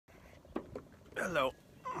Hello.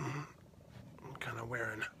 I'm kind of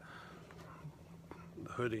wearing the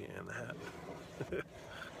hoodie and the hat. That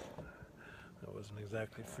wasn't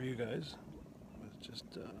exactly for you guys. It was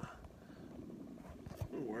just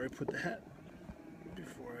where I put the hat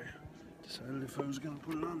before I decided if I was going to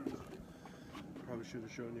put it on or not. Probably should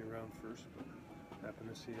have shown you around first, but happened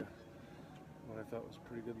to see what I thought was a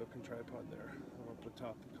pretty good looking tripod there. I'm up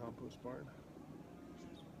atop the compost barn.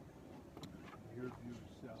 Here's view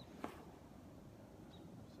south.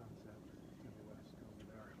 Sunset to the west over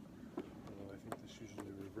there. Although I think this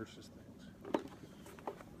usually reverses things.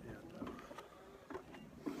 And I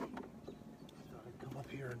thought I'd come up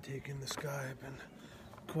here and take in the sky. I've been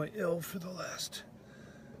quite ill for the last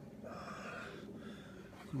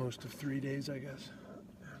most of 3 days, I guess.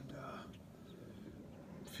 And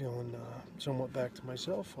feeling somewhat back to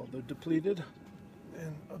myself, although depleted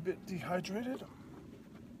and a bit dehydrated.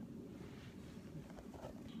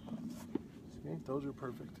 See, those are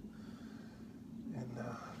perfect. And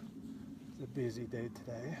it's a busy day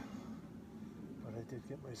today, but I did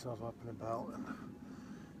get myself up and about and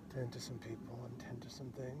tend to some people and tend to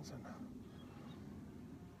some things, and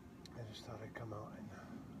I just thought I'd come out and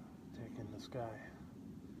take in the sky.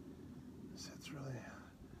 It's really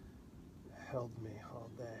held me all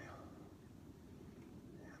day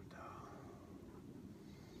and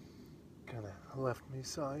kind of left me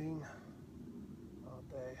sighing all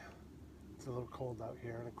day. It's a little cold out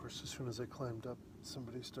here, and of course as soon as I climbed up,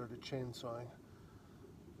 somebody started chainsawing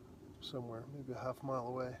somewhere, maybe a half mile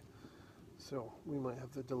away, so we might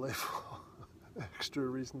have the delightful extra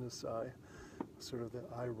reason to sigh, sort of the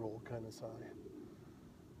eye roll kind of sigh.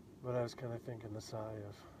 But I was kind of thinking the sigh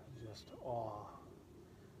of just awe,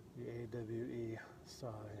 the AWE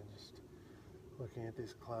sigh, and just looking at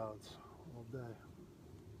these clouds all day.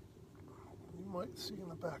 You might see in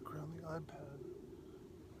the background the iPad,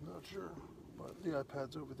 not sure, but the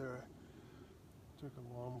iPad's over there. I took a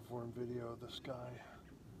long form video of the sky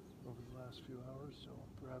over the last few hours, so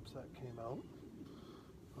perhaps that came out.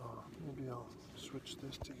 Maybe I'll switch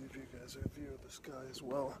this to give you guys a view of the sky as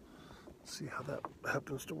well. See how that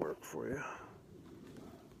happens to work for you.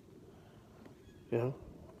 Yeah,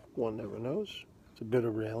 one never knows. It's a bit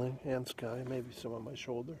of railing and sky, maybe some on my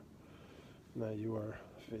shoulder. Now you are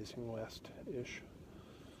facing west-ish.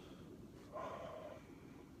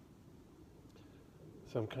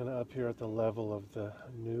 So I'm kind of up here at the level of the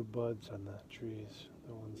new buds on the trees,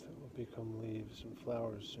 the ones that will become leaves and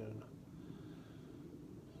flowers soon.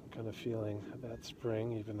 I'm kind of feeling that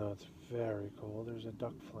spring, even though it's very cold. There's a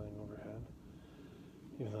duck flying overhead.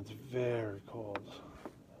 Even though it's very cold.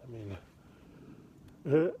 I mean,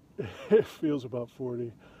 it feels about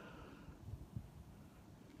 40.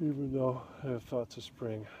 Even though I have thoughts of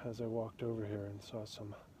spring as I walked over here and saw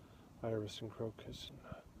some iris and crocus and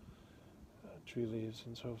tree leaves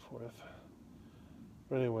and so forth.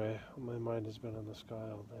 But anyway, my mind has been on the sky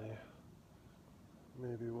all day.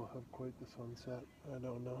 Maybe we'll have quite the sunset. I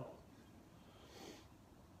don't know.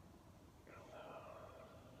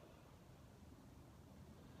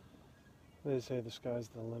 They say the sky's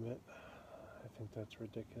the limit. I think that's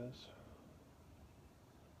ridiculous.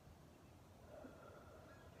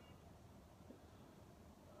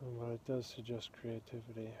 But it does suggest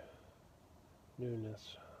creativity,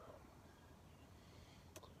 newness.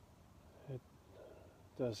 It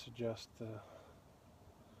does suggest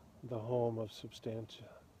the home of substantiveness,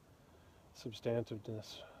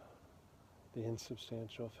 the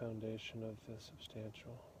insubstantial foundation of the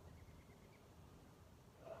substantial.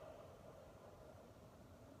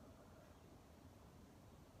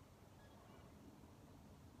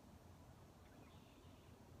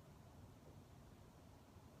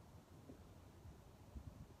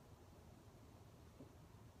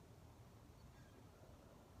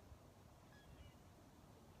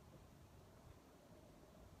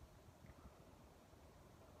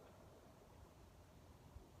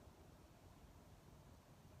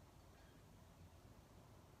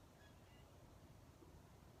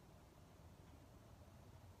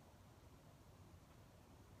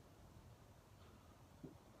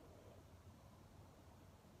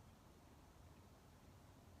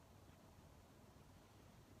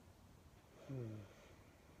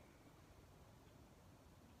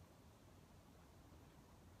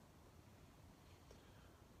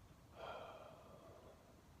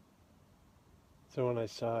 So when I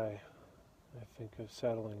sigh, I think of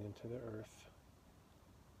settling into the earth.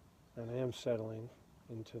 And I am settling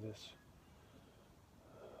into this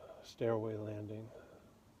stairway landing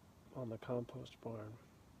on the compost barn.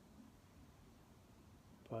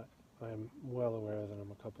 But I'm well aware that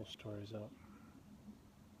I'm a couple stories up.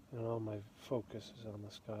 And all my focus is on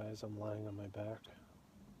the sky as I'm lying on my back,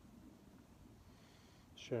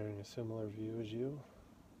 sharing a similar view as you.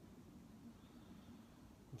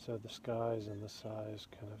 And so the skies and the sighs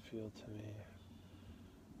kind of feel to me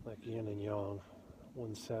like yin and yang,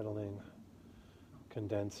 one settling,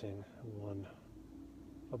 condensing, one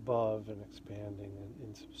above and expanding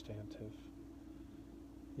and insubstantive.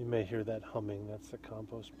 You may hear that humming, that's the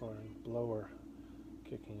compost barn blower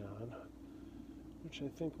kicking on, which I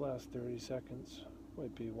think lasts 30 seconds,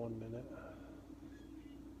 might be 1 minute.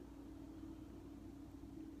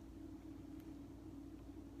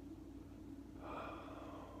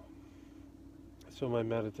 So my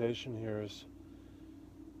meditation here is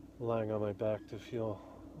lying on my back to feel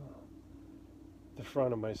the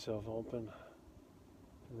front of myself open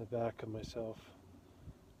and the back of myself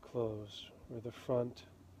close, or the front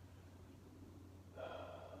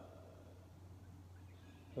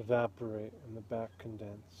evaporate and the back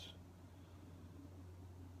condense.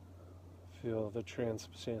 Feel the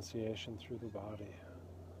transubstantiation through the body.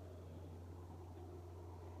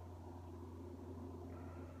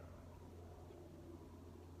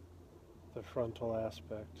 The frontal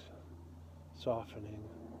aspect softening,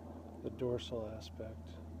 the dorsal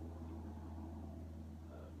aspect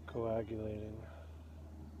coagulating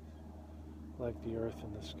like the earth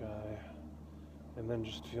in the sky, and then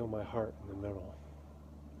just feel my heart in the middle.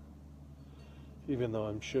 Even though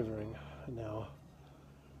I'm shivering now,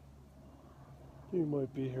 you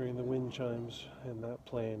might be hearing the wind chimes in that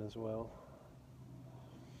plane as well.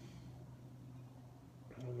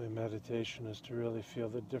 And my meditation is to really feel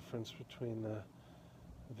the difference between the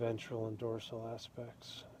ventral and dorsal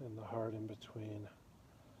aspects and the heart in between,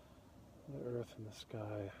 the earth and the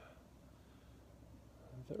sky.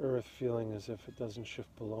 The earth feeling as if it doesn't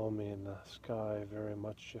shift below me, and the sky very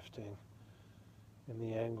much shifting in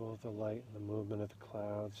the angle of the light and the movement of the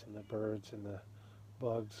clouds and the birds and the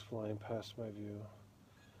bugs flying past my view.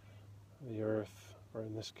 The earth, or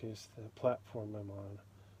in this case the platform I'm on,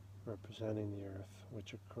 representing the earth,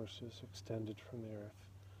 which of course is extended from the earth.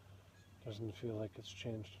 Doesn't feel like it's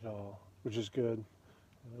changed at all, which is good.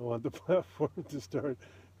 I don't want the platform to start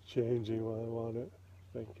changing while I want it.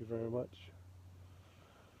 Thank you very much.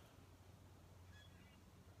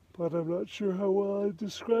 But I'm not sure how well I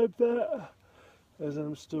describe that, as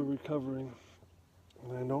I'm still recovering.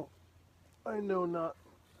 And I know not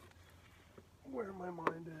where my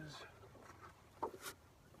mind is.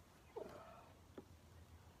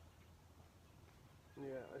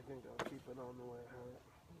 Yeah, I think I'll keep it on the way I have it,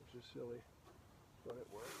 which is silly, but it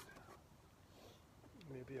worked.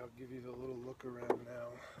 Maybe I'll give you the little look around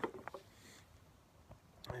now.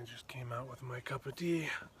 I just came out with my cup of tea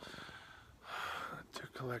to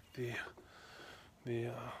collect the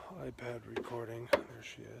iPad recording. There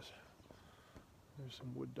she is. There's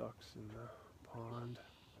some wood ducks in the pond.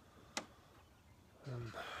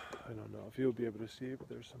 And I don't know if you'll be able to see, but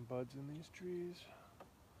there's some buds in these trees.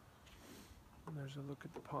 And there's a look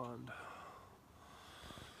at the pond.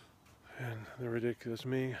 And the ridiculous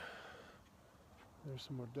me. There's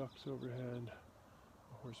some more ducks overhead,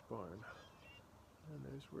 a horse barn. And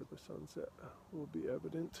there's where the sunset will be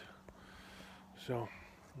evident. So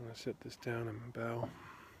I'm going to set this down and bow.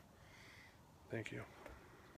 Thank you.